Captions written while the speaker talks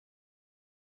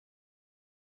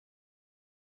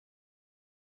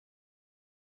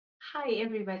Hi,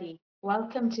 everybody.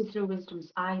 Welcome to Through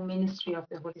Wisdom's Eye Ministry of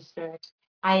the Holy Spirit.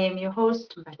 I am your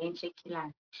host, Malenche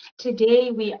Kilan.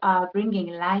 Today, we are bringing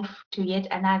life to yet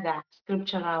another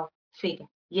scriptural figure,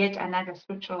 yet another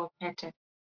scriptural pattern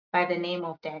by the name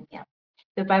of Daniel.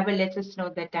 The Bible lets us know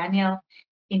that Daniel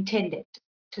intended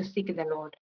to seek the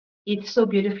Lord. It's so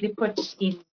beautifully put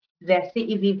in the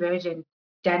CEV version,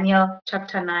 Daniel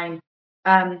chapter 9.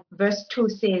 Verse 2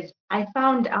 says, I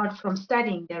found out from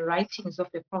studying the writings of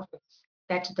the prophets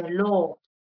that the Lord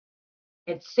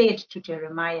had said to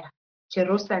Jeremiah,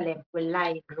 Jerusalem will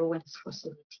lie in ruins for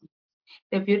 70 years.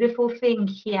 The beautiful thing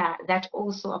here that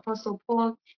also Apostle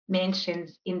Paul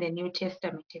mentions in the New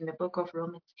Testament, in the book of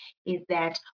Romans, is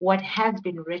that what has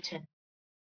been written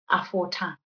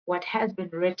aforetime, what has been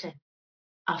written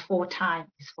aforetime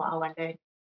is for our learning.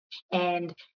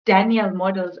 And Daniel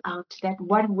models out that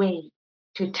one way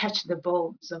to touch the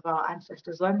bones of our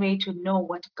ancestors, one way to know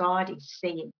what God is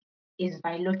saying is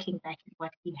by looking back at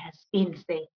what he has been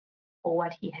saying or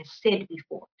what he has said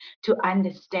before to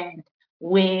understand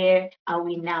where are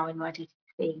we now and what he's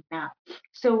saying now.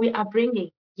 So we are bringing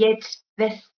yet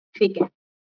this figure,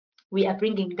 we are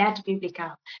bringing that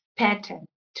biblical pattern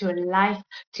to life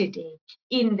today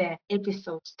in the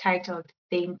episode titled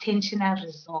The Intentional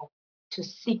Resolve to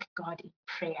Seek God in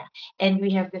Prayer. And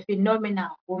we have the phenomenal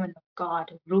woman of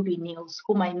God, Ruby Neels,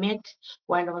 whom I met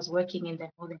while I was working in the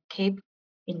Northern Cape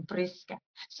in Briska.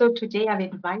 So today I've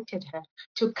invited her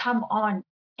to come on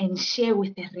and share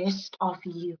with the rest of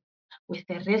you, with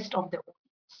the rest of the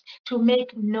audience, to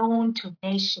make known to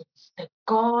nations the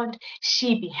God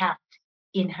she beheld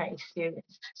in her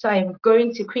experience. So I'm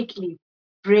going to quickly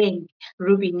bring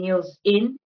Ruby Neels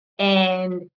in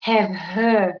and have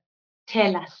her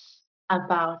tell us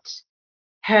about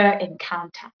her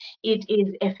encounter. It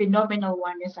is a phenomenal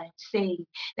one, as I'm saying,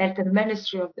 that the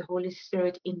ministry of the Holy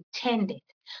Spirit intended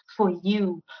for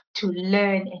you to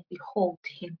learn and behold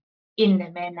Him in the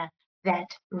manner that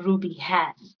Ruby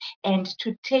has, and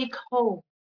to take home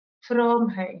from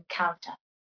her encounter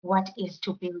what is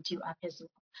to build you up as well.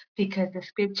 Because the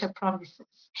scripture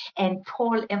promises, and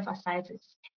Paul emphasizes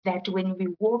that when we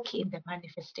walk in the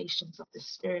manifestations of the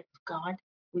Spirit of God,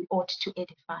 we ought to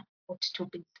edify, ought to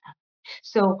build up.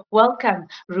 So, welcome,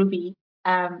 Ruby,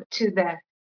 to the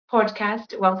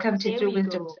podcast. Welcome to There Through we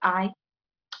Wisdom's go. Eye.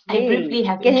 I Yes. briefly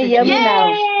have Can you hear me introduced now?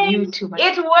 you Yay! to my.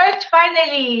 It worked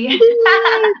finally. Yes.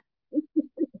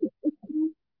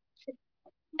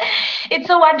 It's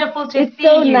so wonderful to It's see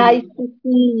so nice you. to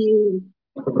see you.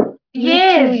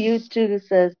 You Yes. too,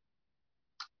 sis.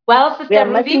 Well, We Sister are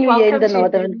missing Ruby, you here in welcome the to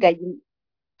Northern Through. Cape.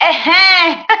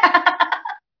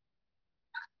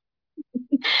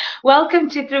 Welcome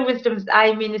to Through Wisdom's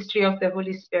Eye Ministry of the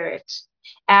Holy Spirit.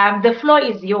 The floor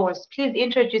is yours. Please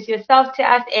introduce yourself to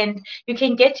us and you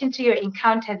can get into your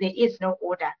encounter. There is no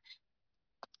order.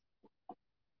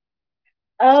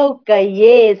 Okay,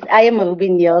 yes, I am Ruby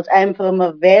Neels. I am from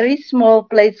a very small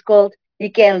place called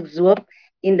Dikkerzoop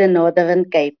in the Northern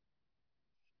Cape.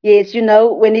 Yes,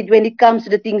 when it comes to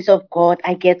the things of God,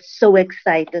 I get so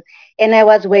excited. And I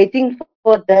was waiting for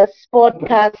this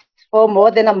podcast for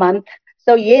more than a month.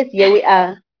 So yes, here we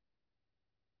are.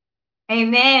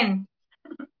 Amen.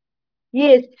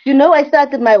 Yes, I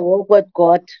started my walk with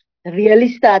God, really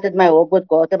started my walk with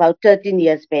God about 13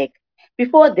 years back.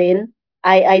 Before then,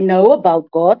 I know about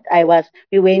God.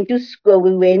 We went to school,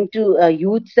 we went to a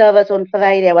youth service on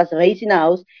Friday. I was raised in a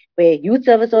house where youth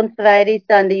service on Friday,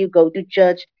 Sunday, you go to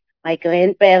church. My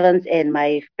grandparents and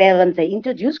my parents, they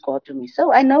introduced God to me.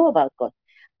 So I know about God.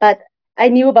 But I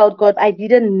knew about God. I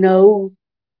didn't know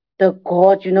the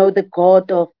God, the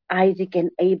God of Isaac and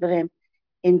Abraham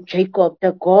and Jacob,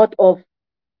 the God of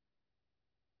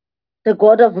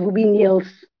Ruby Neels,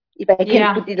 if I can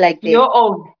put Yeah, it like that. your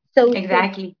own. So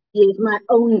Exactly. yes, my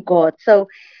own God. So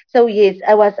yes,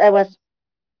 I was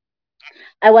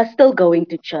still going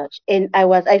to church, and I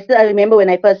remember when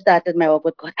I first started my walk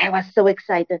with God, I was so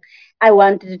excited. I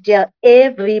wanted to tell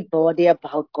everybody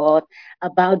about God,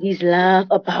 about His love,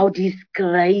 about His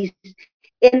grace.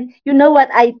 And you know what?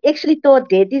 I actually thought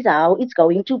that is how it's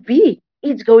going to be.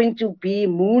 It's going to be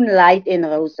moonlight and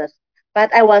roses.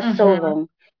 But I was so Mm-hmm. wrong.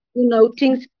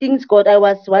 Things got. I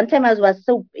was one time I was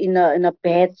so in a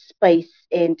bad space,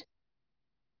 and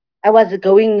I was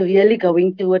really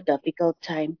going through a difficult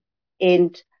time.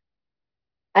 And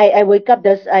I wake up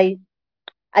this I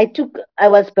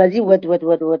was busy with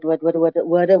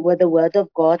the word of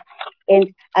God,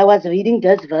 and I was reading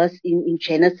this verse in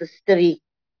Genesis 3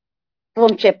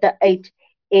 from chapter 8,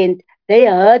 and they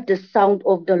heard the sound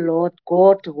of the Lord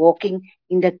God walking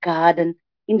in the garden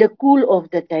in the cool of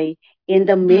the day, and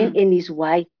the man Mm. and his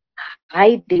wife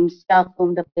hide themselves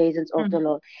from the presence of the Mm,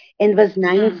 Lord. And verse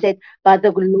 9 mm, said, But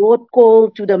the Lord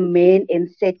called to the man and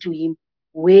said to him,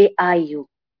 Where are you?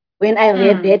 When I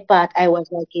read mm, that part, I was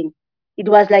like, it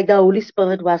was like the Holy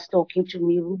Spirit was talking to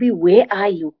me, Ruby, where are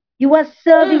you? You are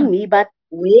serving mm, me, but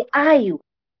where are you?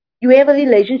 You have a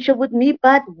relationship with me,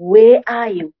 but where are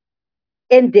you?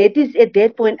 And that is at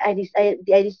that point I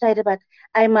decided that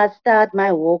I must start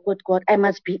my walk with God. I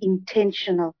must be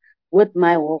intentional with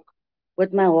my walk,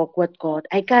 with God.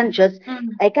 mm,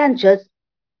 I can't just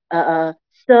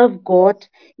serve God.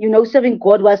 You know, serving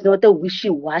God was not a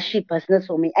wishy-washy business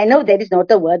for me. I know that is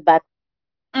not a word, but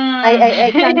I, mm. I,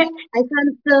 I can't I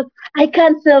can't serve I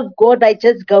can't serve God by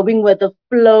just going with the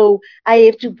flow. I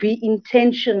have to be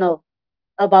intentional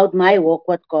about my walk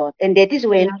with God. And that is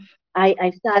when Yeah.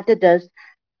 I started this.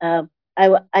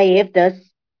 I have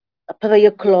this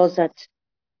prayer closet.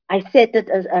 I set it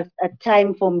as a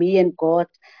time for me and God.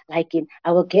 Like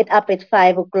I will get up at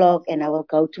 5 o'clock and I will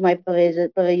go to my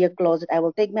prayer closet. I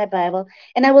will take my Bible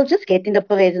and I will just get in the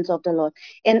presence of the Lord.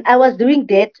 And I was doing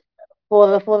that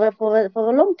for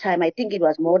a long time. I think it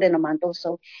was more than a month or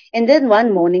so. And then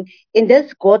one morning, in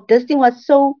this thing was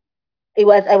so.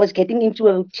 I was getting into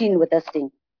a routine with this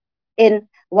thing. And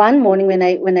one morning when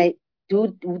I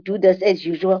do this as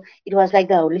usual, it was like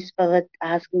the Holy Spirit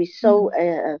asked me, Mm. "So,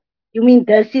 you mean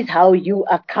this is how you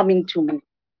are coming to me?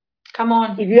 Come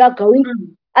on. If you are going,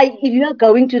 Mm, if you are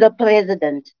going to the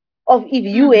president, or if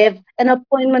you mm, have an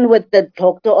appointment with the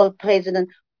doctor or president,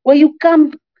 will you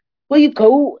come? Will you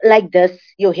go like this?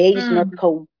 Your hair is not mm,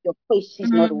 combed, your face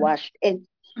is not mm, washed, and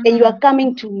you are mm.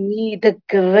 coming to me, the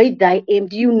great I am.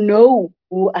 Do you know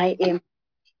who I am?"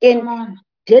 And Come on.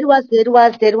 that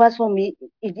was for me.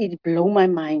 It blew my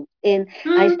mind. And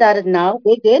I Mm, started now.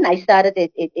 Back then, I started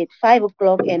at 5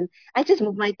 o'clock, and I just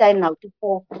move my time now to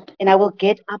 4. And I will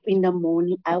get up in the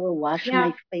morning. I will wash yeah.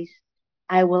 my face.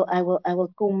 I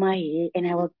will comb my hair, and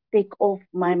I will take off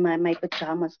my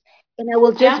pajamas, and I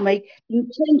will just Yeah. make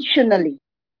intentionally.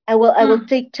 I will Mm,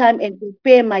 take time and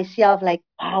prepare myself. Like,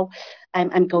 wow,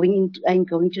 I'm going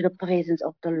to the presence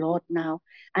of the Lord now.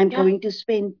 I'm yeah. going to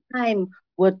spend time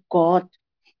with God.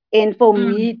 And for Mm,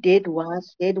 me, that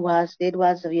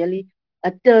was really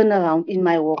a turnaround in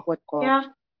my walk with God. yeah.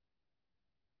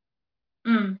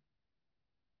 Mm.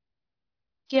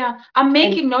 Yeah, I'm And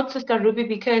making notes, Sister Ruby,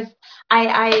 because I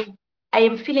I I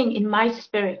am feeling in my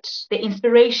spirit the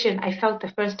inspiration I felt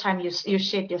the first time you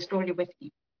shared your story with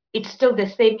me. It's still the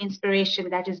same inspiration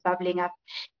that is bubbling up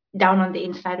down on the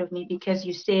inside of me because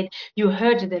you said you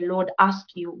heard the Lord ask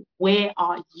you, "Where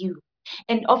are you?"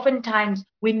 And oftentimes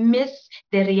we miss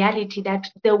the reality that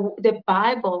the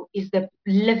Bible is the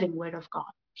living Word of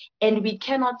God. And we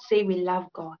cannot say we love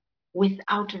God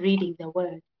without reading the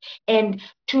Word. And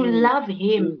to mm, love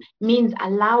Him mm, means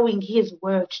allowing His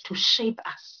Word to shape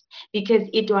us because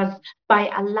it was by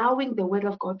allowing the Word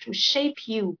of God to shape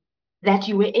you that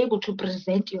you were able to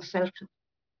present yourself to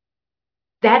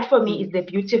that for me is the yes,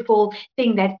 beautiful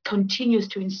thing that continues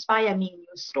to inspire me in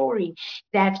your story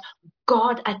that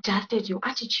God adjusted your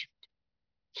attitude.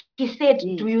 He said,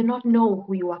 do yes, you not know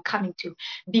who you are coming to?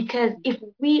 Because if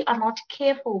we are not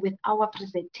careful with our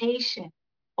presentation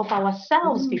of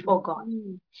ourselves mm, before God,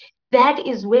 mm, that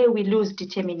is where we lose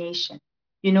determination.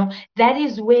 You know, that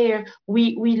is where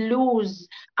we lose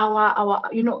our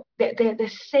the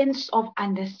sense of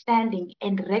understanding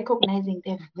and recognizing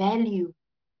the value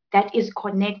that is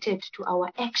connected to our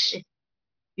action,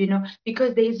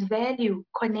 because there is value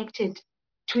connected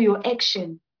to your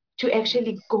action to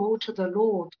actually yes, go to the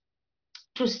Lord,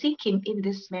 to seek Him in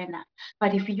this manner.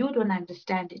 But if you don't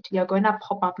understand it, you're going to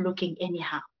pop up looking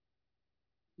anyhow.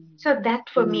 mm, So that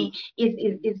for mm, me is,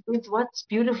 is, mm. is, is what's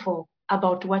beautiful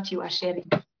about what you are sharing.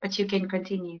 But you can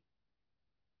continue.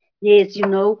 Yes,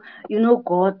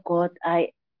 God, I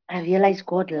realize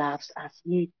God loves us.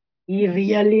 He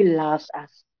really loves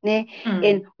us. Ne? Mm,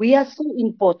 And we are so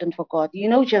important for God.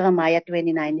 Jeremiah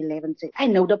 29:11 says, I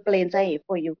know the plans I have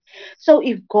for you. So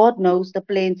if God knows the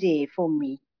plans He has for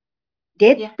me,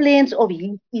 that yeah, plans of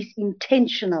his is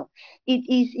intentional. It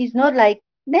is not like,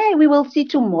 nah, we will see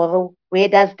tomorrow. Where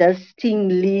does this thing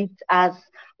lead us,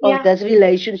 or yeah. this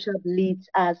relationship leads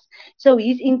us? So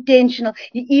he's intentional.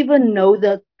 He even know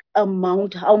the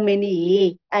amount, how many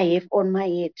hair I have on my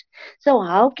head. So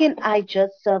how can I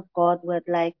just serve God with,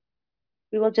 like,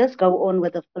 we will just go on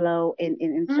with the flow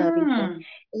in serving God? Mm,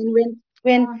 And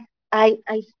when come I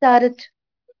started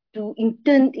to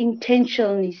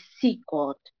intentionally seek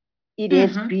God. It on.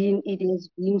 has Hmm. been it has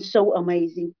been so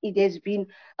amazing. It has been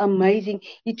amazing.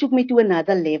 It took me to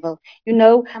another level.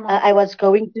 Come on. I was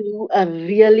going through a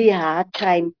really hard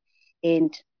time,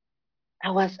 and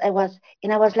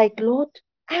and I was like, Lord,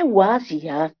 I was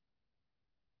here.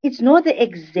 It's not the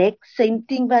exact same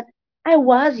thing, but I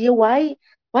was here. Why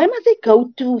must I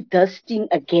go to this thing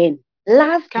again?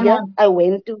 Last Come year on. I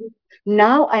went to it.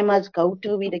 Now I must go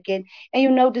to it again.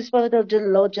 And the Spirit of the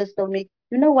Lord just told me,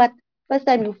 you know what? First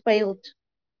time you failed.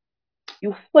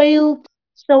 You failed.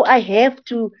 So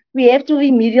we have to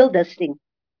remedial this thing.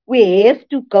 We have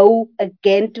to go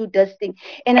again to this thing.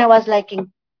 And I was like,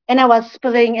 and I was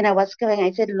praying and I was crying.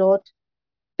 I said, Lord,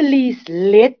 please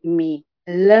let me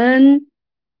learn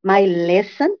my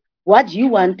lesson, what you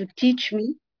Come want on. to teach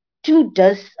me to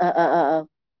this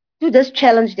to this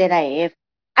challenge that I have.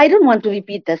 I don't want to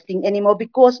repeat this thing anymore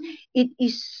because it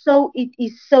is so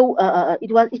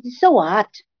hard.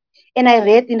 And I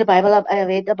read in the Bible, I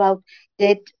read about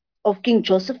that of King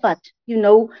Josephat.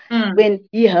 Mm. When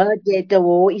he heard that the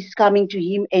war is coming to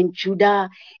him and Judah,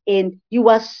 and he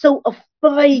was so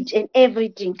afraid and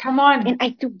everything. Come on. And I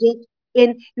took that,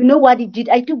 and you know what he did?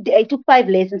 I took 5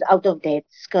 lessons out of that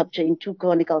scripture in 2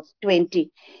 Chronicles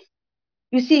 20.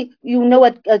 You see, you know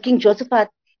what King Josephat,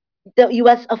 he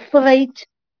was afraid,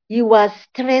 he was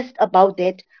stressed about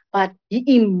that, but he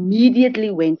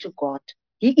immediately went to God.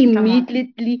 He Come on.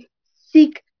 immediately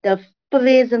seek the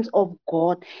presence of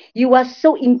God. He was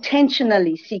so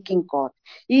intentionally seeking God.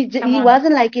 Come He on.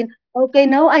 wasn't like okay,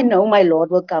 now I know my Lord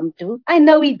will come through. I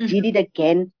know he did Hmm. it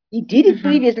again. He did it Hmm.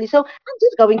 previously. So I'm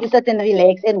just going to sit and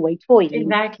relax and wait for him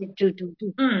Exactly. to, to,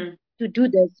 to, Mm. to do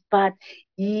this. But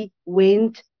he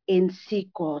went and seek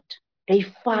God. They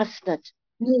fasted.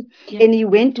 Yes. Mm. Yes. And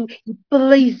he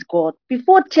praised God.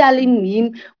 Before telling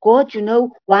him, God,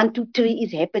 1, 2, 3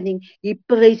 is happening, he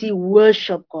praised, he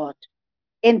worshiped God.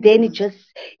 And then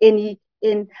Mm.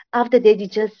 and after that he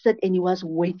just sat and he was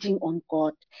waiting on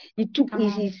God. Come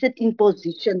He on. sit in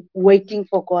position waiting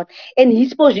for God. And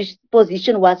his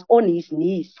position was on his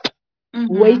knees Hmm.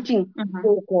 waiting Hmm.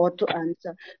 for God to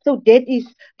answer. So that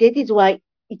is why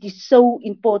it is so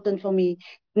important for me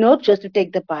not just to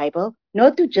take the Bible,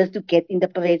 not to just to get in the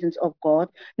presence of God,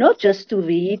 not just to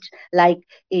read like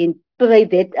in pray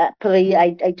that prayer.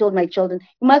 I told my children,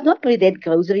 you must not pray that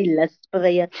grocery list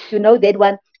prayer. You know that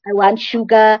one. I want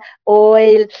sugar,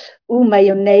 oil,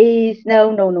 mayonnaise.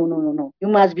 No, no, no, no, no, no. You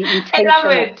must be I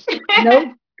love intentional. it.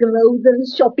 No grocery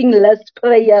shopping list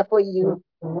prayer for you.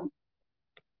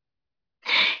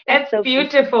 It's That's so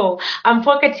beautiful. beautiful. I'm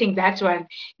pocketing that one.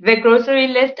 The grocery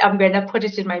list, I'm going to put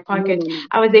it in my No, pocket. no, no.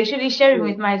 I was actually sharing Yes.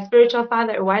 with my spiritual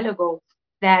father a while ago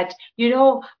that,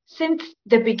 since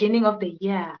the beginning of the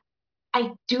year,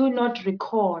 I do not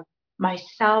recall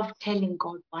myself telling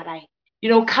God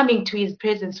coming to his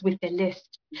presence with a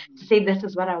list to say, this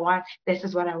is what I want, this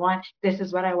is what I want, this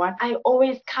is what I want. I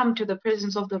always come to the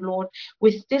presence of the Lord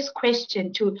with this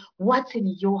question to what's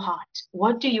in your heart?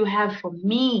 What do you have for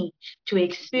me to Mm.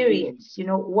 experience?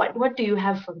 What do you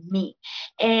have for me?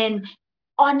 And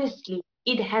honestly,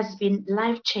 it has been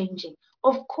life changing.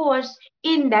 Of course,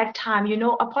 in that time,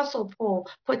 Apostle Paul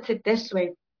puts it this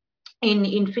way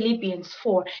in Philippians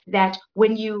 4 that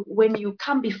when you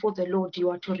come before the Lord, you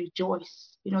are to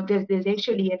rejoice. There's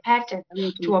actually a pattern I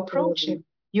want to to serve approach you. him.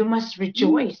 You must Mm.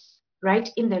 rejoice, right,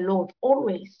 in the Lord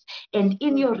always. And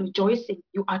in your Mm. rejoicing,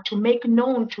 you are to make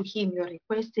known to him your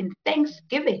request in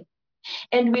thanksgiving.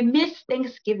 And we miss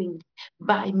Thanksgiving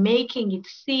by making it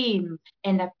seem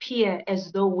and appear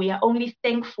as though we are only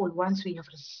thankful once we have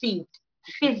received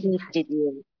Received physically it,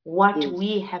 yes. what Yes.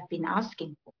 we have been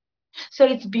asking for. So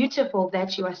it's beautiful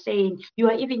that you are saying, you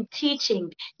are even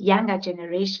teaching younger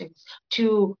generations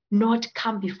to not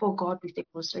come before God with a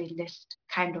grocery list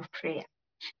kind of prayer.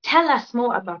 Tell us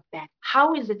more about that.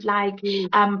 How is it like Yes.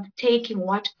 taking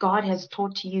what God has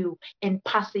taught you and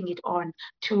passing it on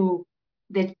to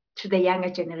the younger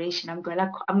generation? I'm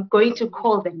going to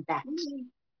call them that.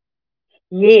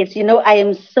 Yes, I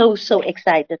am so so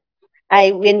excited.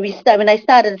 When I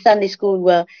started Sunday school,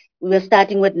 we were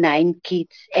starting with 9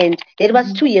 kids, and it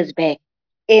was Mhm. 2 years back.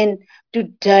 And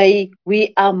today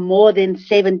we are more than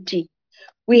 70.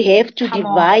 We have to Come on,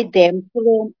 divide them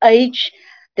from age.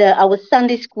 Our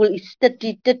Sunday school is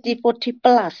 30, 30, 40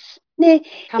 plus. Ne?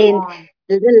 come And on.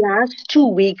 the last 2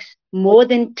 weeks, more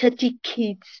than 30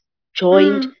 kids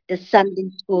joined Mm, the Sunday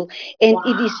school. And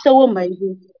it wow. is so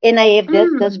amazing. And I have this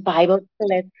Mm, Bible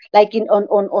class, like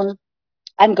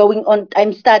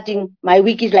I'm starting, my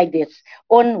week is like this.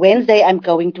 On Wednesday, I'm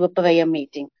going to a prayer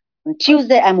meeting. On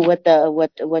Tuesday, I'm with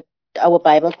our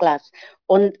Bible class.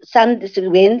 On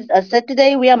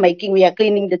Saturday, we are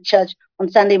cleaning the church. On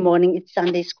Sunday morning, it's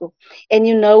Sunday school. And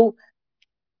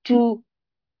to,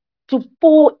 to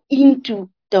pour into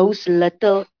those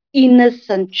little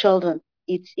innocent children,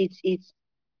 it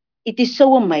is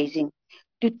so amazing.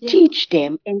 to Yeah. teach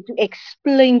them and to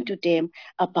explain to them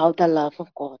about the love of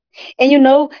God. And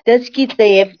those kids,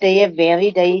 they have their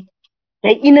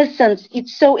innocence.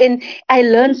 It's so, and I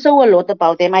learned so a lot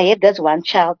about them. I have this one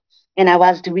child, and I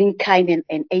was doing Cain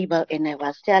and Abel, and I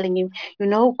was telling him,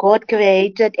 God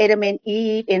created Adam and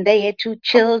Eve, and they had two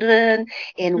children,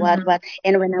 and what, Mm-hmm. what.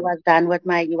 And when I was done with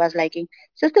he was like,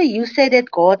 Sister, you said that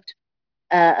God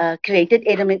created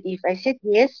Adam and Eve. I said,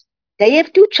 yes. They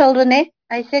have two children, eh?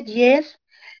 I said, yes.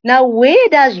 Now, where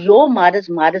does your mother's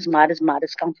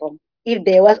come from? If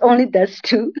there was only those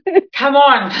two. Come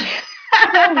on.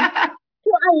 So,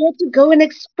 so I had to go and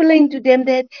explain to them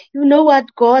that, you know what,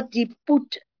 God, He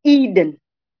put Eden.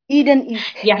 Eden is,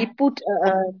 Yeah.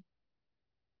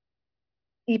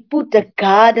 He put the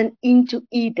garden into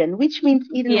Eden, which means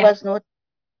Eden Yeah. was not,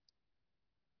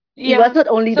 it Yeah. was not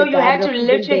only So the you had Garden to of Eden there.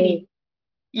 literally,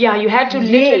 yeah, you had to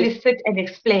Yes, literally sit and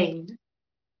explain.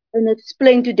 and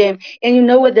explain to them. And you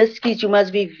know what, this kids, you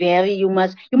must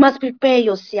prepare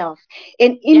yourself.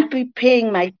 And in Yeah.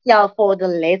 preparing myself for the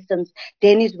lessons,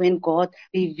 then is when God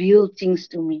revealed things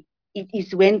to me. It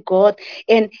is when God,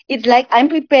 and it's like I'm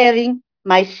preparing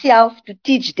myself to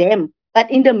teach them. But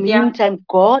in the Yeah. meantime,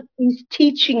 God is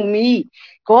teaching me.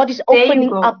 God is There you opening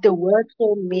go. up the word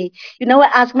for me. I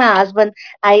asked my husband,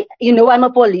 I'm a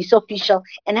police official,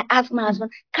 and I asked my Mm.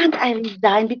 husband, can't I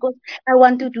resign? Because I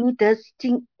want to do this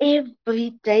thing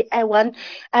every day. I want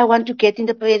to get in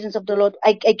the presence of the Lord.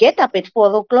 I get up at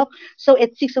 4 o'clock. So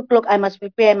at 6 o'clock, I must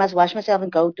prepare, I must wash myself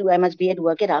and I must be at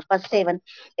work at 7:30.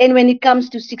 And when it comes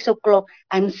to 6 o'clock,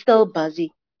 I'm still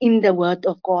busy in the word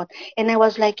of God. And I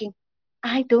was like,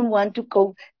 I don't want to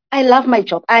go. I love my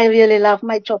job. I really love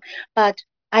my job, but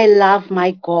I love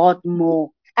my God more.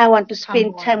 I want to Come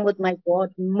spend on. time with my God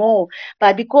more.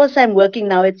 But because I'm working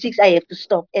now at 6, I have to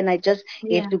stop and I just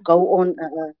have Yeah. to go on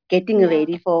getting Yeah.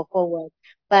 ready for work.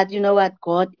 But you know what?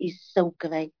 God is so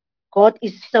great. God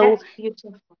is so That's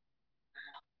beautiful.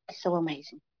 so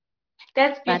amazing.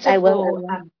 That's But I will. I beautiful.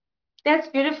 will. That's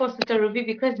beautiful, Sister Ruby,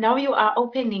 because now you are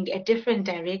opening a different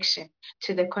direction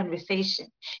to the conversation,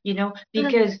 Ah,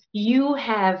 because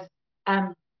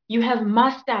um, you have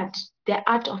mastered the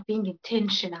art of being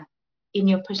intentional in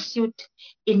your pursuit,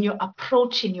 in your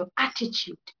approach, in your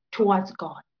attitude towards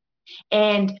God.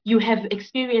 And you have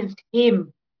experienced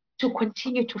Him to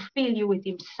continue to fill you with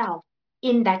Himself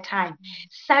in that time,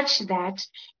 such that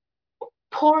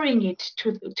pouring it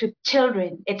to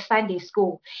children at Sunday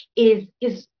school is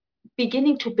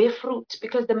beginning to bear fruit,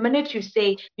 because the minute you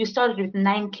say you started with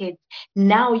 9 kids,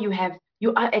 now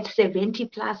you are at 70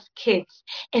 plus kids,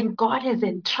 and God has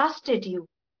entrusted you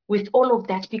with all of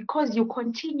that because you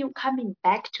continue coming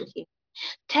back to Him.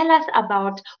 Tell us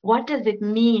about, what does it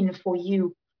mean for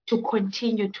you to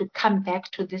continue to come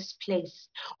back to this place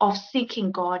of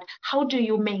seeking God? How do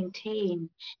you maintain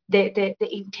the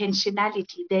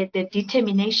intentionality, the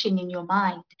determination in your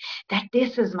mind that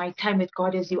this is my time with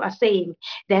God, as you are saying,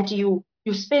 that you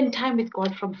spend time with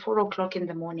God from 4 o'clock in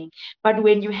the morning, but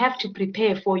when you have to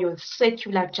prepare for your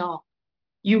secular job,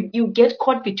 you get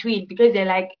caught between, because they're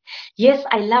like, yes,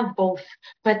 I love both,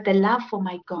 but the love for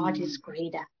my God is mm,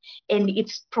 greater, and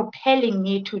it's propelling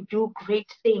me to do great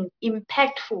things,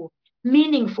 impactful,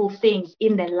 meaningful things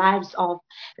in the lives of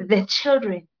the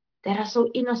children that are so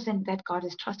innocent that God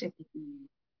has trusted me. mm.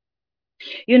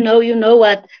 You know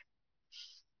what?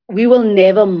 We will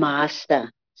never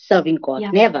master serving God.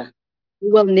 Yeah. Never.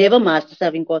 We will never master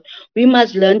serving God. We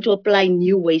must learn to apply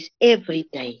new ways every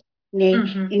day. Ne?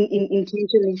 Mm-hmm. In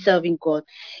intentionally serving God.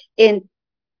 And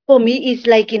for me, it's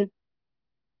like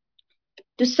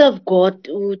to serve God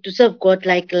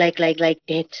like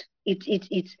that.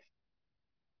 It's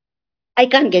I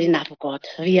can't get enough of God,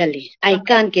 really. I Okay.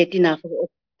 can't get enough of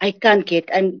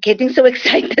I'm getting so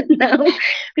excited now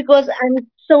because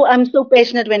I'm so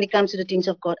passionate when it comes to the things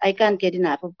of God. I can't get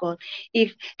enough of God.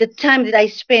 If the time that I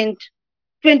spend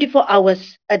 24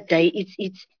 hours a day,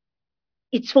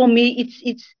 it's for me,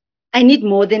 it's I need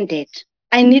more than that.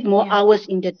 I need more Yeah. hours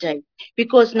in the day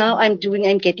because now Come on.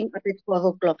 I'm getting up at 4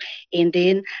 o'clock and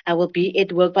then I will be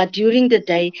at work. But during the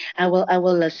day, I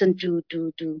will listen to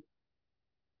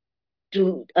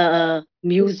The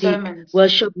music, sermons.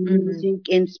 worship Mm-hmm. music,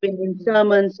 and spending Mm-hmm.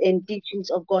 sermons and teachings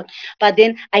of God. But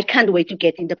then I can't wait to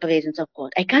get in the presence of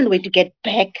God. I can't wait to get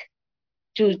back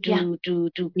to Yeah. to to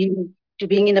to being to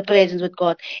being in the presence with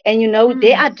God. And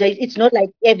there Mm. are days, it's not like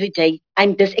every day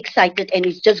I'm this excited and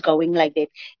it's just going like that.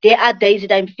 There are days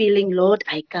that I'm feeling, Lord,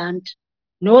 I can't.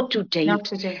 Not today. Not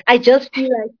today. I just feel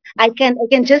like I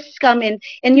can just come in,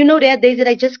 and there are days that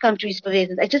I just come to His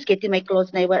presence. I just get in my clothes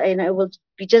and I will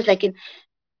be just like,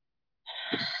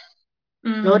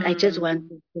 Lord, I just want Mm.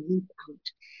 to breathe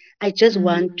out.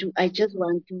 Mm. I just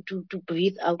want to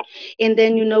breathe out. And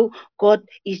then, God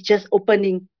is just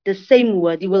opening the same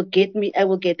word. I will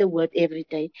get a word every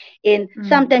day. And Mm.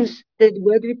 sometimes the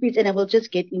word repeats and I will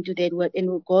just get into that word.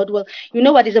 And God will,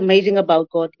 what is amazing about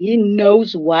God? He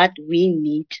knows what we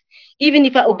need. Even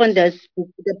if I Of open course. this book,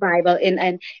 the Bible,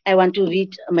 and I want to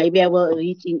read, maybe I will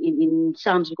read in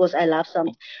Psalms because I love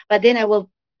Psalms. But then I will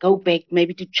go back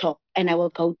maybe to chop and I will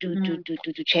go Mm.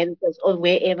 to Genesis or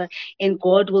wherever, and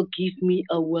God will give me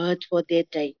a word for that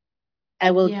day.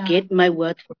 I will Yeah. get my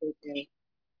word for that day.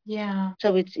 Yeah.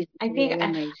 So it's I think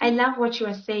really I amazing. love what you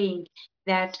are saying,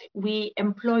 that we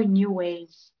employ new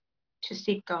ways to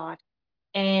seek God.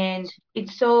 And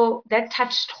it's so that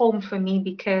touched home for me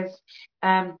because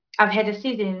I've had a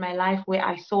season in my life where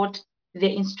I thought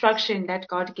the instruction that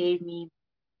God gave me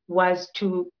was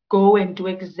to go and do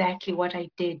exactly what I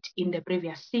did in the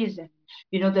previous season.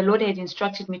 You know, the Lord had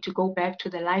instructed me to go back to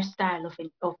the lifestyle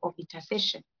of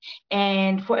intercession.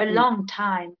 And for a Mm, long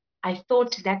time, I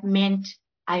thought that meant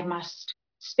I must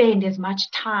spend as much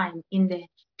time in the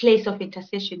place of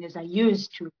intercession as I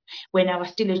used to when I was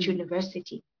still at mm,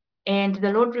 university. And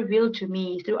the Lord revealed to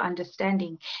me through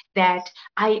understanding that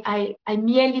I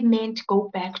merely meant go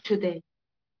back to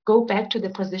the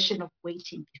position of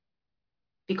waiting,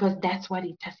 because that's what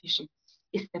intercession is.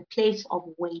 It's the place of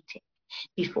waiting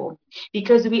before me.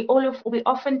 Because we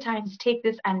oftentimes take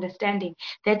this understanding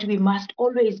that we must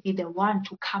always be the one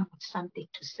to come with something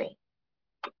to say.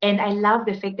 And I love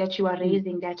the fact that you are mm,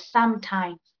 raising that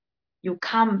sometimes you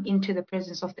come into the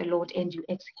presence of the Lord and you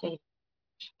exhale.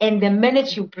 And the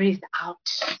minute you breathe out,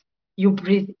 you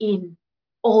breathe in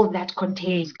all that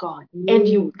contains yes, God. And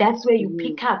yes, that's where you yes,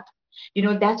 pick up,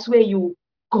 that's where you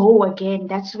go again.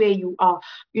 That's where you are,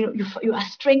 you are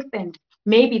strengthened.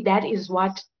 Maybe that is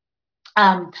what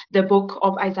the book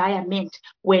of Isaiah meant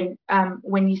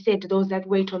when he said, "Those that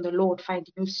wait on the Lord find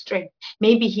new strength."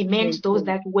 Maybe he yes, meant those yes,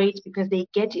 that wait because they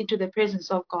get into the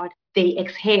presence of God, they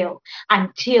exhale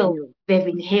until yes. they've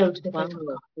inhaled the Wow, breath of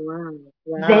God. wow,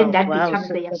 Then wow, that wow. becomes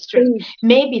So their the strength.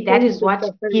 Maybe that faith is is what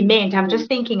he suffering. meant. I'm just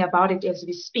thinking about it as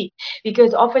we speak,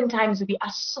 because oftentimes we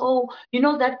are so,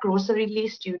 that grocery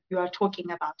list you are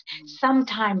talking about.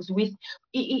 Sometimes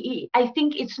I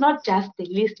think it's not just the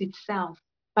list itself,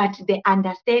 but the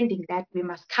understanding that we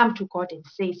must come to God and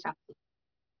say something,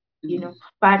 Mm,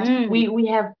 But mm, we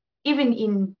have, even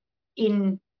in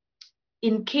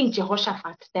in King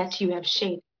Jehoshaphat that you have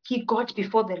shared, he got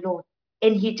before the Lord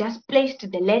and he just placed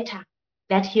the letter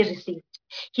that he received.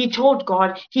 He told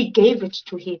God, he gave it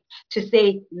to him to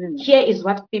say, mm, here is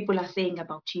what people are saying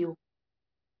about you.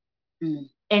 mm.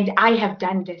 And I have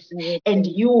done this, I will and say,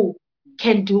 you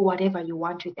can do whatever you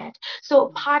want with that.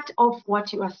 So, part of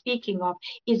what you are speaking of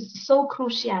is so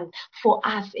crucial for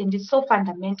us, and it's so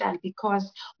fundamental,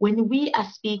 because when we are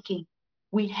speaking,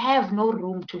 we have no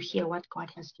room to hear what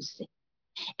God has to say.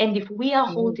 And if we are yes,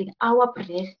 holding our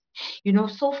breath,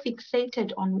 so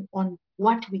fixated on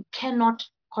what we cannot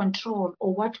control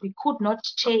or what we could not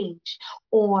change,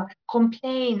 or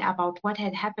complain about what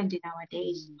had happened in our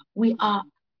days, mm,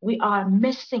 we are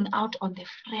missing out on the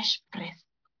fresh breath.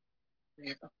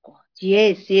 breath of God.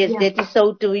 Yes, yes, Yeah, that is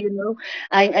so true.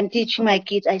 I'm teaching my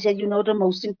kids. I said, the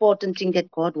most important thing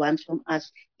that God wants from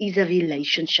us is a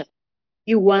relationship.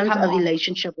 You want come a on.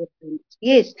 relationship with Him.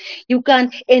 Yes, you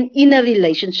can't. And in a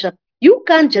relationship, you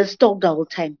can't just talk the whole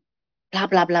time. Blah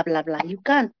blah blah blah blah. You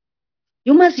can't.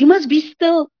 You must be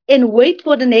still and wait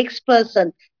for the next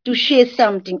person to share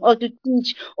something or to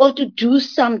teach or to do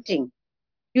something.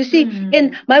 You see,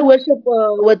 in Mm, my worship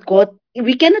with God,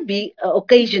 we cannot be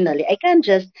occasionally. I can't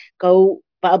just go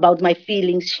about my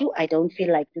feelings. Shoo, I don't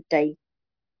feel like today.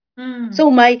 mm, So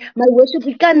my worship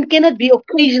we cannot be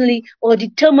occasionally or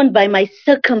determined by my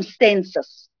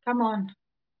circumstances. come on.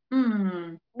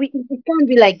 Mm, It can't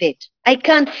be like that. I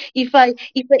can't if I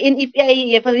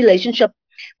have a relationship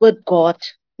with God,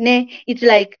 it's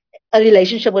like a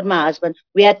relationship with my husband.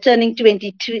 We are turning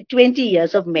 20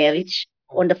 years of marriage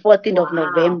on the 14th of wow.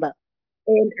 November.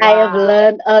 And I have Wow.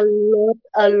 learned a lot,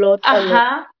 a lot, a lot,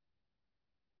 Uh-huh.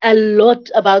 a lot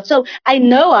about. So I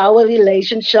know how our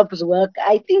relationships work.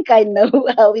 I think I know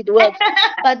how it works.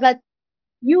 But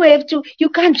you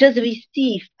can't just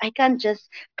receive. I can't just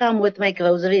come with my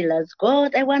grocery list.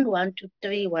 God, I want one, two,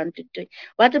 three, one, two, three.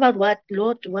 What about what,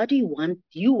 Lord? What do you want?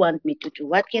 You want me to do?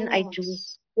 What Of can I do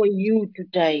course. for you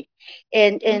today?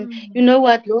 And you Mm, know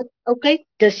what, Lord? Okay,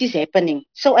 this is happening.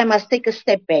 So I must take a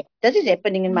step back. This is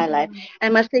happening in my life. mm, I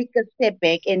must take a step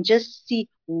back and just see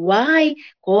why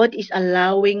God is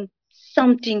allowing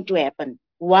something to happen.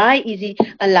 Why is He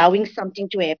allowing something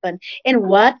to happen? And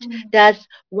what Mm. does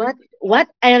what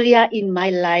area in my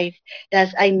life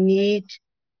does I need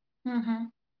Mm-hmm.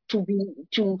 to be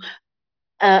to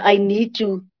I need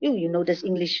to you know this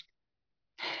English.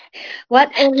 What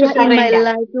To area in my surrender.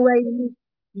 life do I need?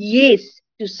 Yes,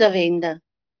 to surrender.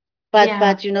 Yeah. But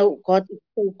God is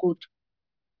so good.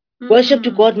 Worship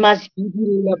to Mm. God must be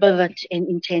deliberate and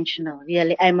intentional.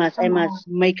 Really, I Come on. must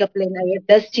make a plan. I have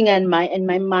this thing in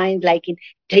my mind, like in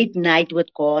date night with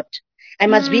God. I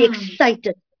must be Mm.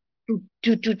 excited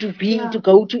to Yeah.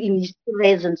 go to in His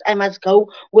presence. I must go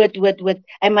with.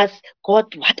 I must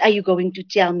God. What are you going to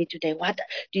tell me today? What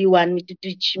do you want me to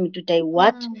teach me today? Mm.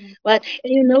 What?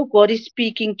 And God is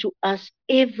speaking to us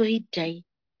every day,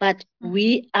 but Mm.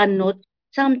 we are not.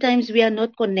 Sometimes we are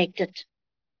not connected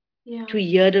Yeah. to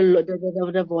hear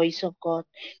the voice of God.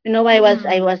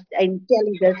 Mm. I'm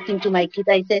telling this thing to my kids.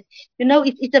 I said,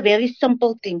 it's a very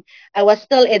simple thing. I was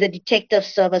still at the detective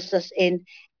services, and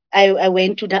I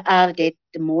went to the R that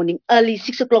the morning, early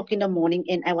 6 o'clock in the morning,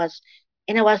 and I was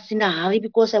in a hurry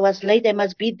because I was late. I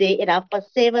must be there at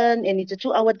 7:30, and it's a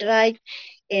 2 hour drive.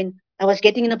 And I was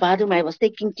getting in the bathroom. I was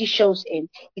taking tissues, and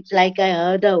it's like I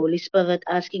heard the Holy Spirit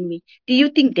asking me, "Do you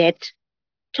think that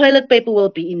toilet paper will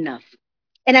be enough?"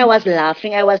 And I was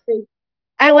laughing. I was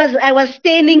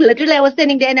standing, literally, I was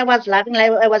standing there and I was laughing.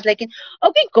 Like, I was like,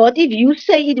 okay, God, if you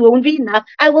say it won't be enough,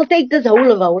 I will take this whole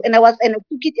roll. And I took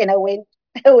it and I went,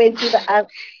 I went to the house.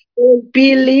 And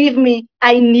believe me,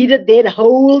 I needed that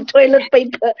whole toilet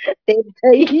paper that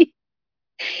day.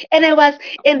 And I was,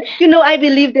 and I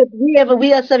believe that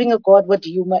we are serving a God with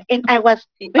humor. And when Of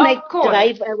I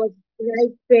course. was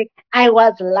right back, I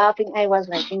was laughing. I was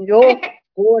like, yo,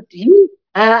 God, you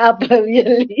are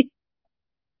really.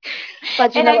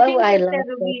 But And I think, I Sister love that.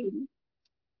 Ruby,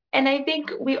 and I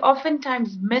think we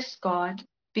oftentimes miss God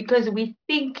because we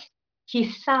think He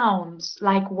sounds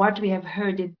like what we have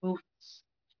heard in movies.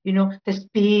 This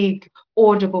big,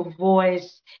 audible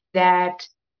voice that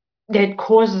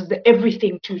causes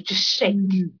everything to just shake.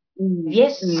 Mm, mm,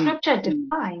 Yes, mm, Scripture mm.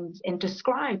 defines and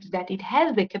describes that it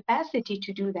has the capacity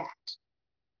to do that,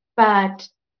 but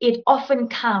it often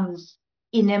comes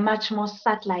in a much more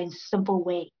subtle and simple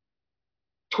way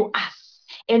to us.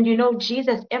 And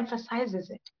Jesus emphasizes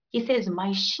it. He says,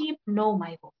 "My sheep know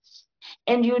my voice."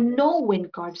 And when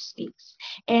God speaks.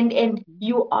 And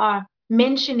you are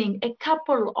mentioning a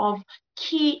couple of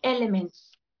key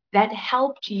elements that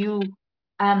helped you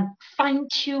fine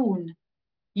tune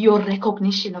your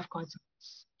recognition of God's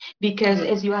voice. Because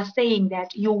as you Yes. are saying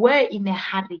that you were in a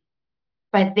hurry,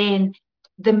 but then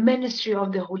the ministry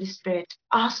of the Holy Spirit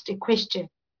asked a question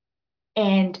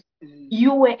and Mm,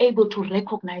 you were able to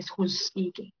recognize who's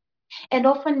speaking. And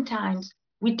oftentimes,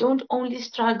 we don't only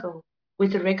struggle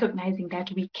with recognizing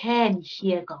that we can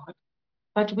hear God,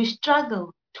 but we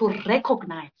struggle to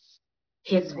recognize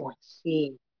His mm, voice. yeah.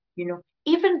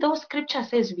 Even though Scripture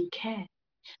says we can,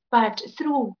 but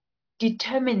through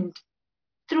determined,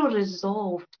 through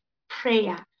resolved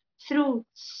prayer, through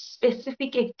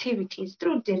specific activities,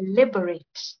 through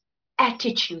deliberate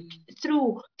attitude, Mm,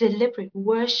 through deliberate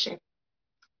worship,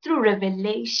 through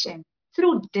revelation,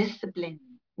 through discipline,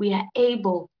 we are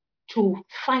able to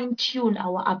fine tune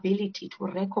our ability to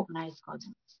recognize God's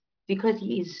voice because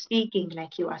He is speaking,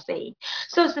 like you are saying.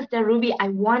 So, Sister Ruby, I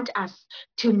want us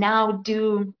to now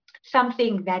do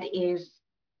something that is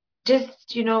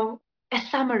just, a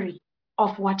summary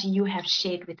of what you have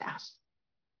shared with us.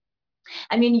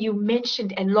 I mean, you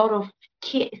mentioned a lot of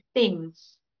key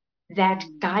things that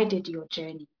mm, guided your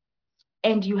journey,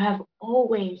 and you have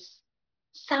always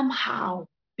somehow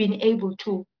been able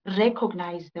to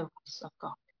recognize the voice of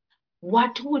God.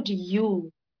 What would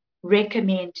you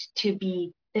recommend to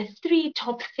be the three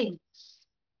top things,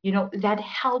 that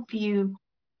help you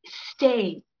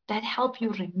stay, that help you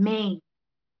remain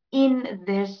in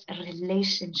this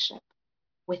relationship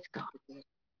with God?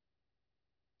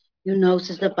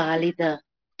 Sister Bali, the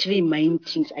three main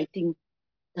things. I think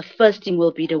the first thing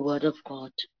will be the word of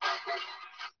God.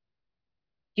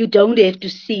 You don't have to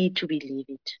see it to believe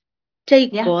it.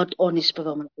 Take Yeah. God on His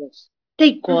promises.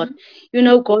 Take God.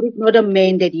 Mm-hmm. God is not a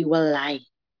man that He will lie.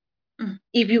 Mm.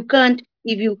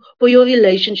 For your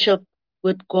relationship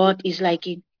with God is like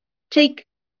it. Take,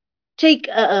 take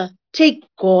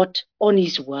God on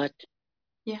His word.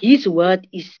 Yeah. His word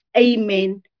is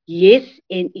amen. Yes,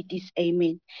 and it is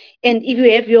amen. And if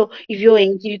you have your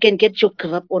hands, you can get your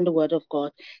grip on the word of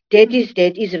God. Mm.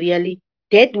 That is really,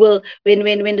 that will,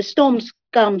 when the storms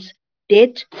comes,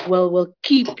 that will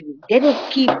keep you. That will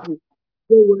keep you.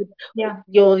 Your word, Yeah.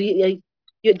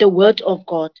 the word of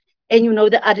God. And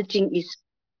the other thing is,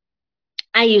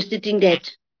 I used to think that.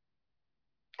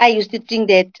 I used to think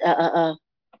that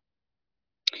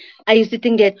I used to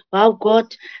think that, wow,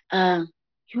 God, uh,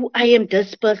 I am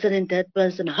this person and that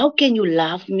person. How can you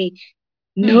love me?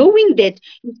 Mm. Knowing that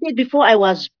you said before I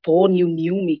was born, you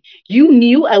knew me. You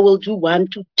knew I will do one,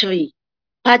 two, three,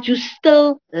 but you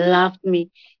still loved me.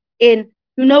 And,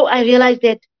 I realized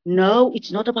that no,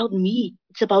 it's not about me.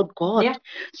 It's about God. Yeah,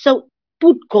 So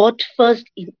put God first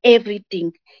in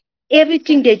everything. yeah,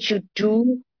 Everything that you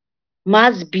do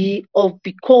must be of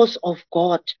because of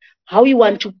God. How you yeah.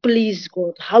 want to please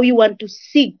God, how you want to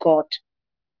seek God.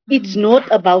 It's Mm.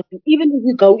 not about you. Even if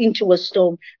you go into a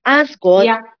storm, ask God,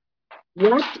 Yeah.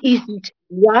 what is it?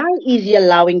 Why is He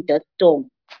allowing that storm?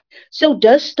 So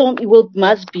this storm it will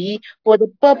must be for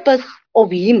the purpose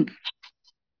of Him,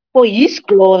 for His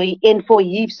glory and for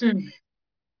His. Mm.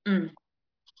 Mm.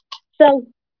 So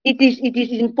it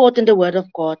is important the word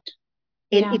of God.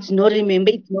 And Yeah, it's not,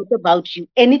 remember, it's not about you.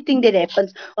 Anything that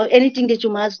happens or anything that you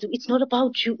must do, it's not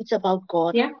about you, it's about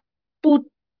God. yeah, Put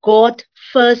God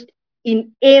first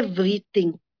in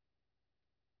everything,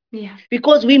 yeah.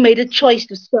 because we made a choice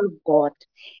to serve God.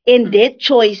 And Mm. that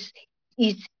choice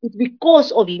is it's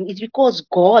because of Him, it's because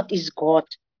God is God,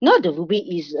 not Ruby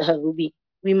is Ruby.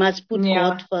 We must put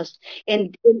God Yeah. first.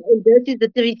 And that is the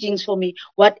three things for me.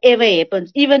 Whatever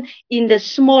happens, even in the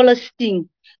smallest thing,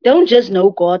 don't just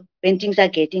know God when things are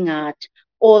getting hard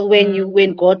or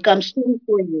when God Mm. comes through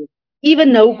for you.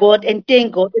 Even know Yeah. God and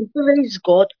thank God and praise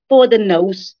God for the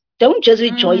no's. Don't just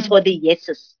rejoice Mm. for the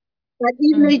yeses, but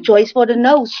even Mm. rejoice for the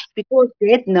no's, because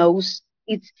that knows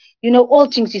it's, all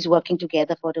things is working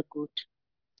together for the good.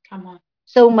 Come on.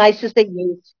 So, my sister,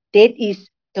 yes, that is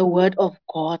the word of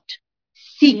God.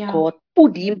 Seek Yeah. God,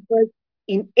 put Him first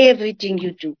in everything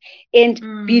you do, and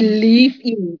Mm. believe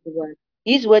in His word.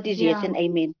 His word is yes Yeah. and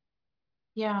amen.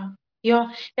 Yeah.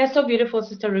 Yeah. That's so beautiful,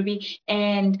 Sister Ruby.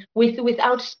 And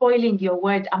without spoiling your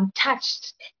word, I'm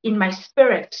touched in my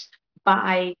spirit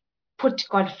by put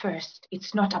God first.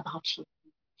 It's not about you.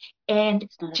 And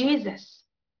It's not about Jesus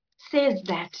says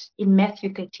that in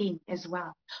Matthew 13 as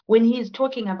well, when he is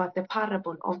talking about the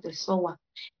parable of the sower,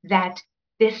 that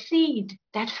the seed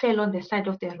that fell on the side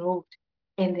of the road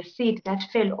and the seed that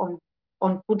fell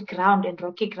on good ground and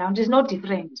rocky ground is not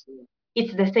different. you.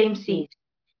 It's the same seed. Yes.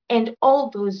 And all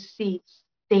those seeds,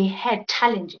 they had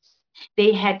challenges,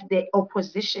 they had the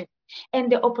opposition.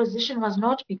 And the opposition was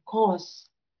not because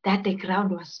that the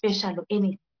ground was special or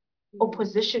anything.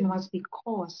 Opposition was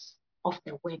because of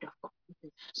the word of God.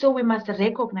 So we must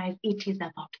recognize it is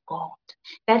about God.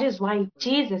 That is why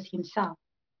Jesus himself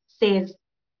says,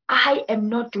 I am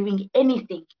not doing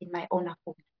anything in my own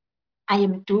accord. I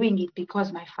am doing it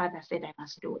because my father said I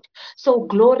must do it. So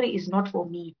glory is not for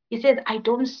me. He says, I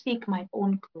don't seek my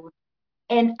own glory.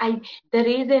 And the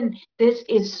reason this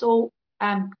is so,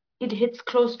 it hits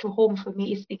close to home for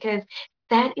me is because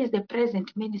that is the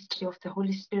present ministry of the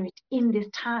Holy Spirit in this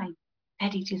time,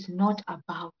 that it is not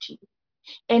about you.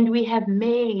 And we have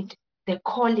made the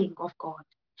calling of God,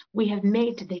 we have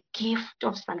made the gift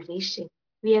of salvation,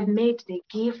 we have made the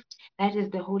gift that is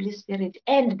the Holy Spirit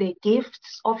and the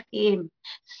gifts of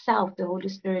Himself, the Holy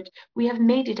Spirit. We have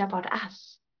made it about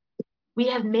us. We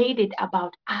have made it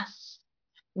about us.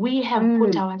 We have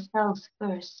put Mm, ourselves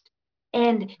first.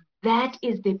 And that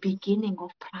is the beginning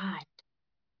of pride.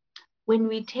 When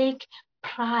we take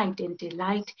pride and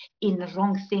delight in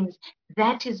wrong things,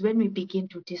 that is when we begin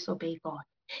to disobey God.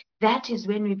 That is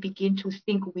when we begin to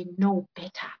think we know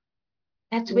better.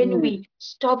 That's when mm, we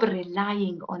stop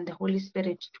relying on the Holy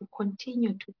Spirit to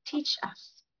continue to teach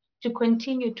us, to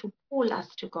continue to pull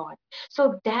us to God.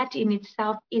 So that in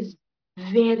itself is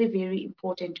very, very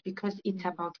important because it's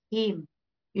about Him.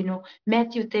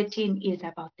 Matthew 13 is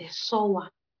about the sower,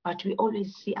 but we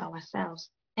always see ourselves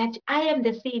that I am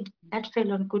the seed that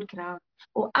fell on good ground,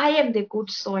 or I am the good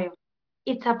soil.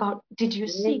 It's about, did you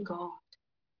see yes, God?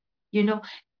 You know,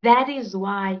 that is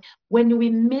why when we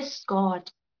miss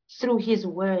God through His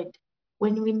word,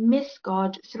 when we miss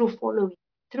God through following,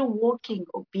 through walking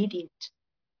obedient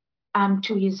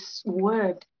to His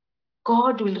word,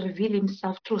 God will reveal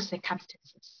Himself through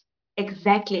circumstances.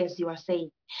 Exactly as you are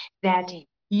saying, that yes,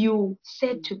 you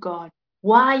said mm, to God,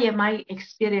 why am I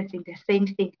experiencing the same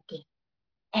thing again?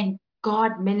 And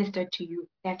God ministered to you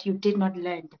that you did not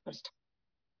learn the first time.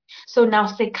 So now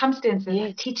circumstances are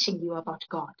yes, teaching you about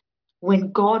God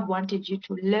when God wanted you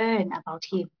to learn about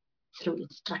Him through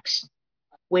instruction.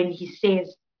 When He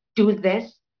says, do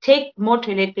this, take more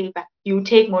toilet paper, you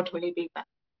take more toilet paper,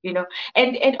 you know.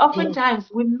 And yes,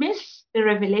 oftentimes we miss the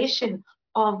revelation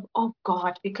of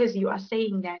God because you are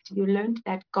saying that you learned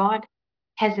that God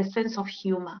has a sense of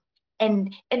humor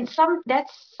And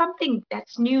that's something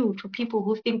that's new to people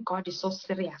who think God is so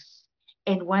serious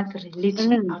and wants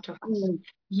religion Mm, out of us. mm,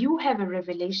 You have a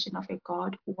revelation of a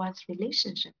God who wants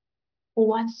relationship, who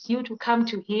wants you to come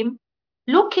to him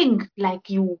looking like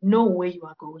you know where you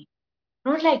are going,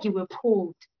 not like you were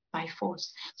pulled by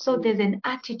force. So mm. there's an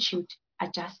attitude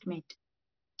adjustment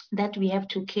that we have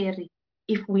to carry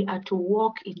if we are to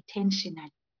walk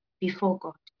intentionally before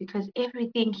God, because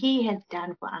everything he has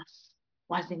done for us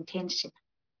was intentional.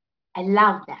 I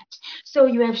love that. So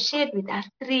you have shared with us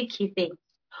three key things.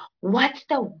 What's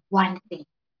the one thing,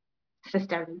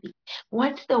 Sister Ruby?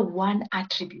 What's the one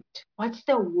attribute? What's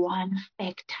the one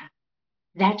factor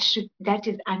that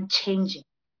is unchanging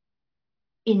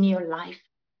in your life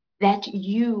that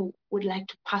you would like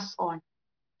to pass on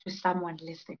to someone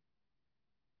listening?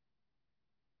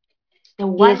 The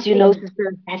one Yes, you know, thing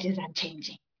sister, that is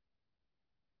unchanging.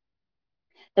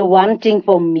 the one thing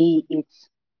for me is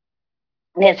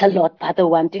there's a lot, but the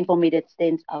one thing for me that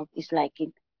stands out is like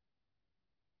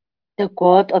the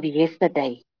God of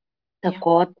yesterday. The Yeah.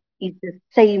 God is the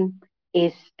same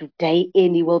as today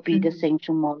and he will be the Mm. same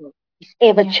tomorrow. He's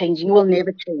ever Yeah. changing. He will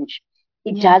never change.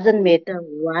 It Yeah. doesn't matter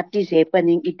what is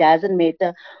happening. It doesn't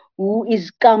matter who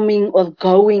is coming or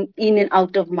going in and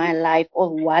out of my life or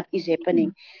what is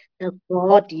happening. Mm. The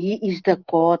God, he is the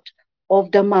God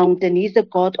of the mountain. He's the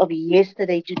God of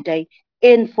yesterday, today,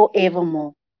 and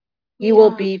forevermore. He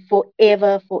will Yeah. be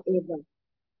forever, forever.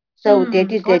 So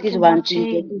that Mm. is God one cannot thing.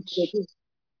 That change. is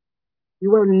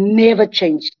you will never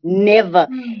change, never.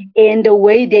 Mm. And the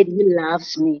way that he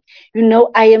loves me,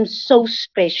 I am so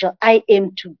special. I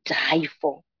am to die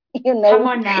for. Come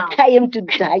on now. I am to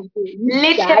die for. He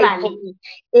died for Literally. me.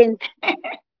 And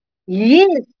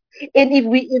yes, and if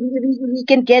we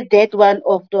can get that one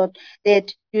of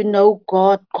that,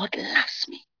 God loves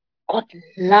me. God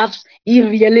loves, he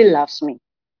really loves me.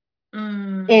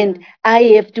 And Mm. I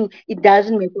have to, it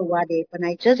doesn't matter what happens.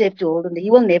 I just have to hold on. He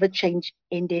will never change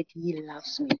and that he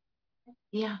loves me.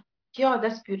 Yeah. Yeah,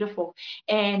 that's beautiful.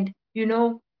 And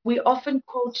we often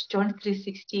quote John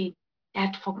 3:16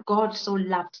 that for God so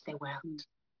loved the world.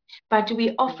 But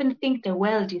we often think the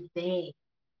world is there,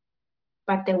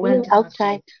 but the Yeah, world is not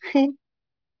outside. real.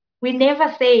 We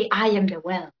never say I am the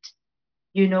world,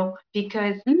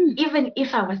 because Mm, even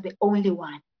if I was the only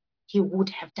one, he would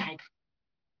have died.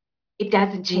 It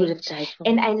doesn't he would have change. died for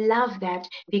And me. I love that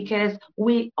because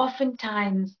we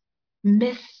oftentimes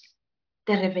miss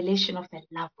the revelation of the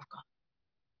love of God.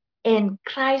 And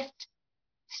Christ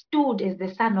stood as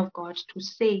the Son of God to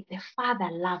say the Father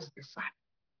loves the Son.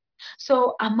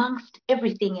 So, amongst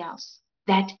everything else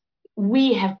that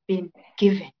we have been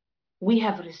given, we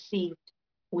have received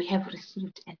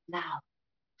a love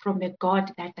from a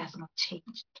God that does not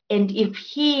change. And if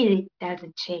He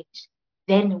doesn't change,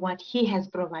 then what He has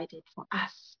provided for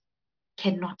us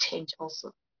cannot change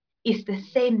also. It's the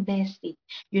same mercy.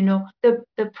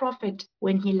 The prophet,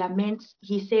 when he laments,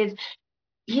 he says,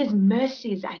 His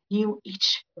mercies are new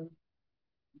each morning.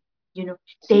 You know,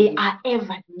 they Yes, are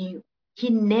ever new. He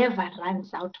never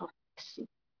runs out of mercy.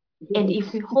 And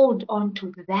if yes, we hold on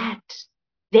to that,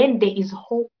 then there is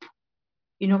hope.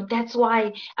 That's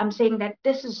why I'm saying that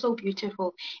this is so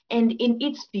beautiful. And in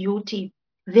its beauty,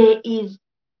 there is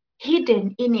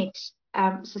hidden in it,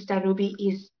 Sister Ruby,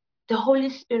 is the Holy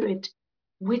Spirit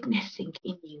witnessing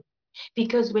in you.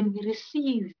 Because when we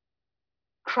receive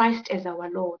Christ as our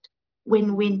Lord,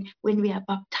 when we are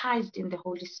baptized in the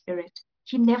Holy Spirit,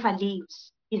 He never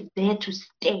leaves. He's there to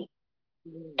stay.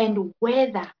 And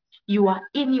whether you are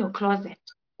in your closet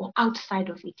or outside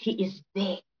of it, He is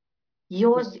there.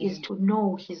 yes, Yours is there. to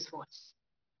know His voice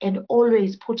and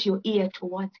always put your ear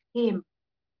towards Him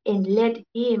and let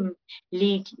Him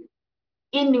lead you.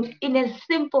 In as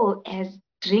simple as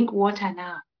drink water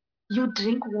now. You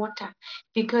drink water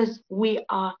because we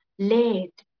are led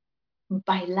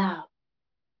by love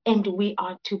and we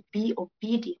are to be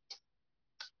obedient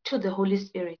to the Holy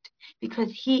Spirit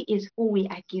because He is who we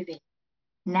are given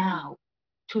now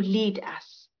to lead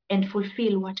us and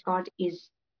fulfill what God is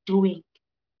doing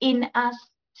in us,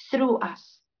 through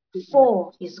us,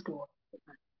 for His glory.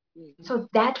 So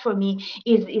that for me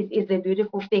is the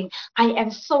beautiful thing. I am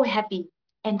so happy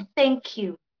and thank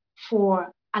you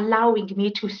for allowing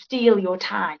me to steal your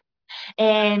time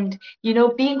and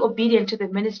being obedient to the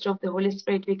ministry of the Holy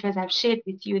Spirit, because I've shared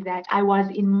with you that I was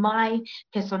in my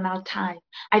personal time.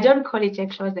 I don't call it a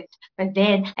closet, but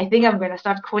then I think I'm going to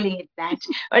start calling it that.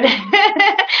 But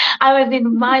I was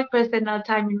in my personal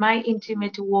time, in my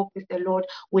intimate walk with the Lord,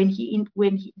 when he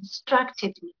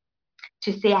instructed me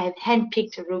to say, I've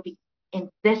handpicked Ruby, and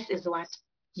this is what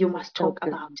you So must talk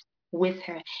spoken. about. with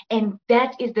her. And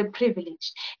that is the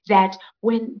privilege that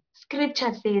when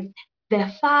scripture says,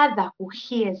 the Father who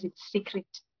hears in secret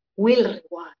will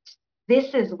reward.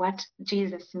 This is what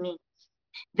Jesus means.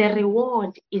 The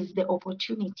reward is the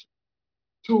opportunity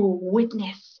to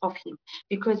witness of him,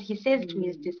 because he says to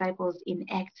his Amen. disciples in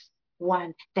Acts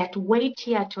 1 that wait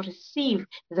here to receive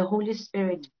the Holy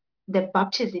Spirit, the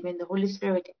baptism in the Holy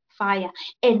Spirit fire,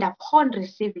 and upon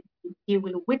receiving him, he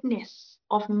will witness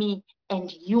of me,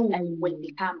 and you will Amen.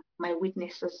 become my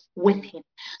witnesses with him.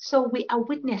 So we are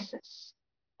witnesses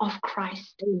of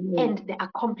Christ Amen. and the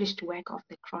accomplished work of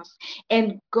the cross.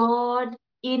 And God,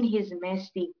 in his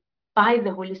mercy, by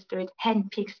the Holy Spirit,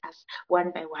 handpicks us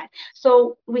one by one.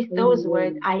 So, with those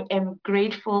words, Amen. I am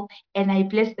grateful and I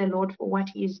bless the Lord for what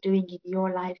He is doing in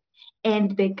your life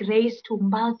and the grace to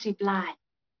multiply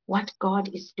what God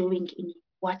is doing in you,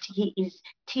 what He is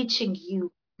teaching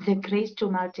you, the grace to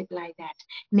multiply that.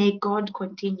 May God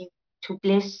continue to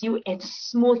bless you and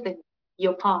smoothen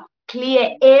your path,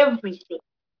 clear everything,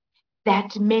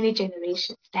 that many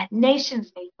generations, that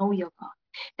nations may know your God.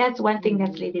 That's one thing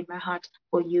that's laid Amen. in my heart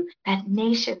for you, that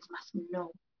nations must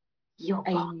know your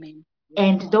God. Amen. Yes,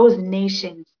 And God. those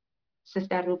nations,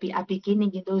 Sister Ruby, are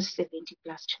beginning in those 70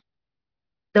 plus children.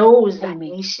 Those are Amen.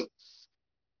 nations.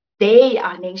 They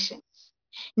are nations.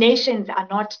 Nations are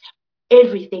not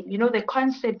everything. You know, the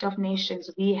concept of nations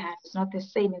we have is not the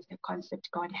same as the concept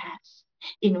God has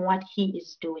in what He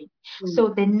is doing. Mm. So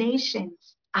the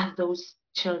nations are those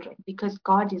children because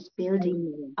God is building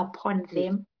Amen. upon Yes.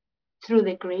 them through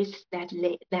the grace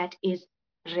that is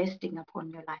resting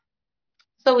upon your life.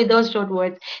 So, with those short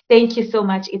words, thank you so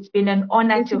much. It's been an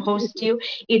honor to host you.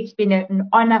 It's been an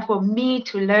honor for me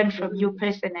to learn from you Amen.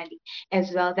 personally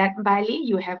as well. That Bali,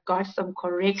 you have got some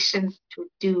corrections to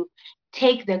do.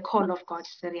 Take the call of God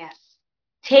serious.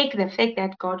 Take the fact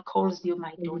that God calls you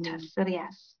my daughter Amen.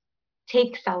 serious.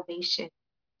 Take salvation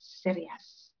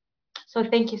serious. So,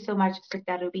 thank you so much,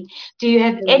 Sister Ruby. Do you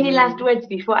have any last Amen. words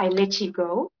before I let you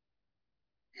go?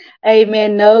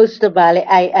 Amen. No, Stabale,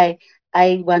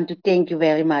 I want to thank you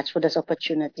very much for this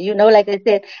opportunity. Like I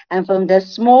said, I'm from the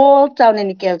small town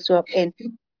in Kelswap, and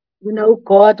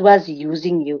God was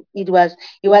using you. He was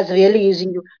really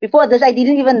using you. Before this, I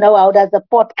didn't even know how does the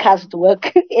podcast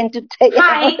work. And today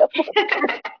I'm on Hi. the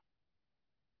podcast.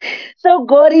 So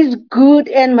God is good,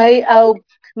 and may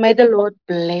the Lord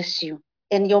bless you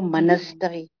and your Amen.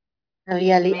 ministry.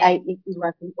 Really, Amen. it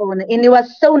was an honor, and it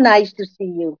was so nice to see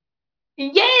you.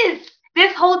 Yes,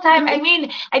 this whole time. I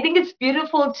mean, I think it's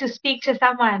beautiful to speak to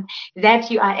someone that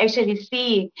you are actually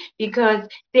seeing because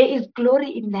there is glory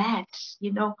in that,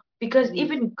 because Mm,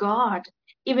 even God,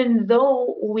 even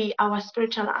though our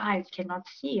spiritual eyes cannot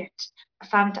see it,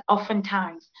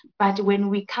 oftentimes, but when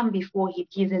we come before Him,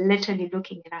 He's literally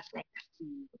looking at us like this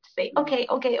mm, to say, mm, okay,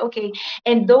 okay, okay.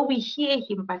 And though we hear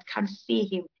Him but can't see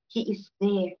Him, He is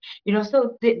there,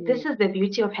 So this mm. is the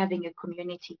beauty of having a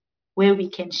community where we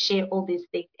can share all these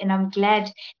things. And I'm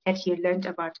glad that you learned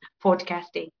about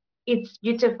podcasting. It's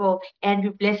beautiful and we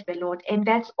bless the Lord. And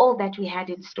that's all that we had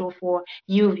in store for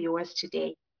you viewers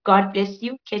today. God bless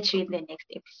you. Catch you in the next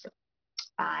episode.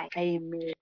 Bye. Amen.